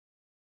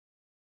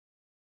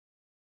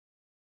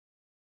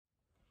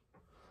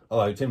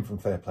Hello, Tim from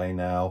Fair Play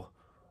Now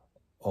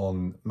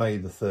on May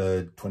the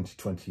 3rd,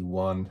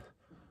 2021,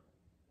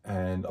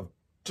 and I've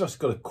just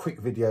got a quick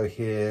video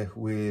here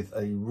with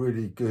a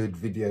really good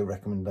video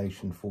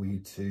recommendation for you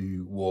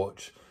to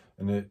watch,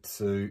 and it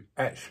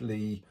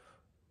actually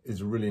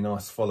is a really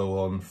nice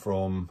follow on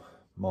from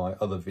my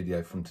other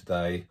video from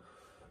today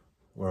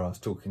where I was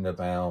talking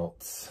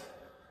about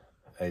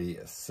a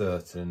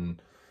certain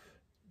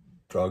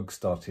drug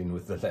starting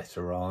with the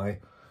letter I.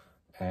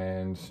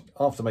 And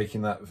after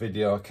making that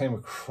video, I came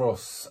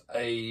across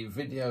a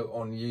video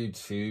on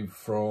YouTube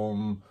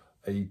from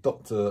a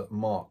Dr.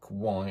 Mark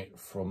White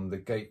from the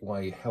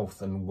Gateway Health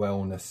and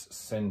Wellness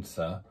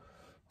Center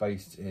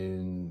based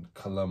in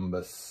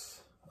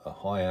Columbus,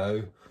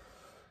 Ohio,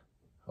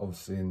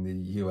 obviously in the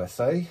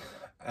USA.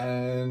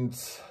 And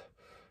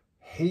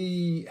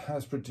he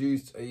has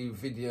produced a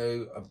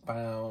video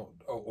about,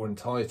 or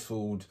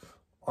entitled,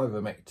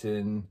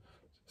 Ivermectin,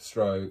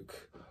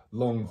 stroke,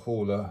 long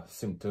hauler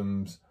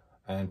symptoms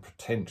and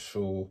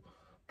potential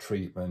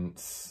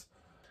treatments,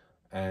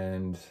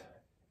 and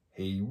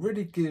he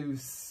really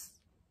gives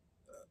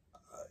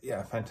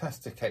a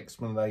fantastic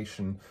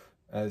explanation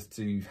as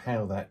to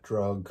how that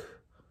drug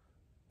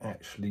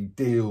actually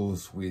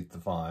deals with the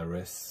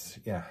virus,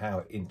 how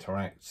it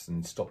interacts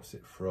and stops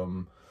it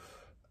from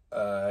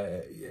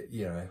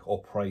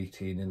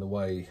operating in the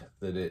way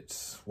that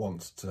it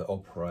wants to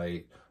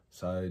operate.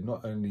 So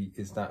not only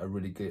is that a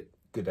really good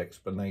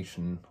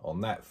explanation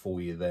on that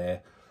for you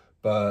there,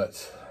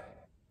 but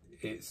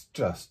it's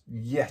just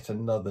yet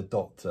another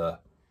doctor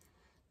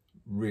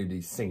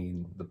really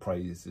singing the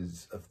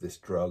praises of this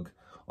drug.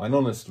 And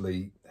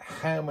honestly,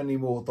 how many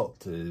more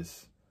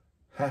doctors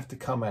have to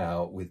come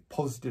out with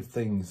positive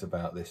things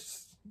about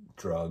this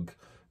drug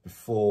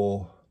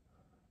before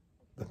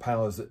the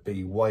powers that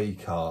be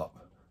wake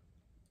up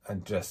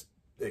and just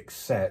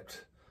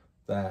accept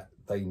that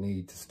they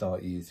need to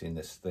start using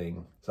this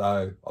thing?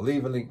 So I'll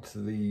leave a link to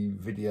the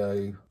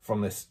video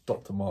from this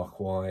Dr. Mark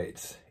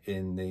White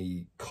in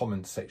the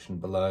comment section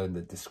below, in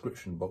the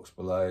description box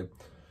below.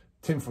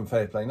 Tim from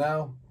Fair Play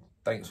Now,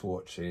 thanks for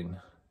watching.